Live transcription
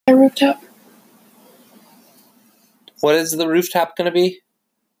my rooftop. What is the rooftop going to be?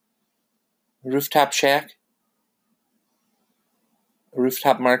 Rooftop shack?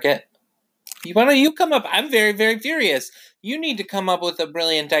 Rooftop market? Why don't you come up? I'm very, very curious. You need to come up with a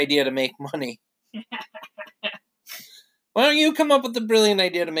brilliant idea to make money. Why don't you come up with a brilliant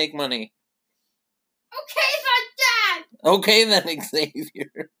idea to make money? Okay then, Dad! Okay then,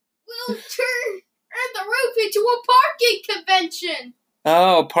 Xavier. We'll turn the roof into a parking convention!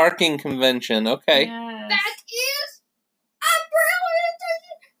 Oh, parking convention. Okay. Yes. That is a brilliant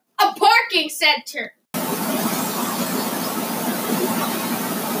idea! A parking center!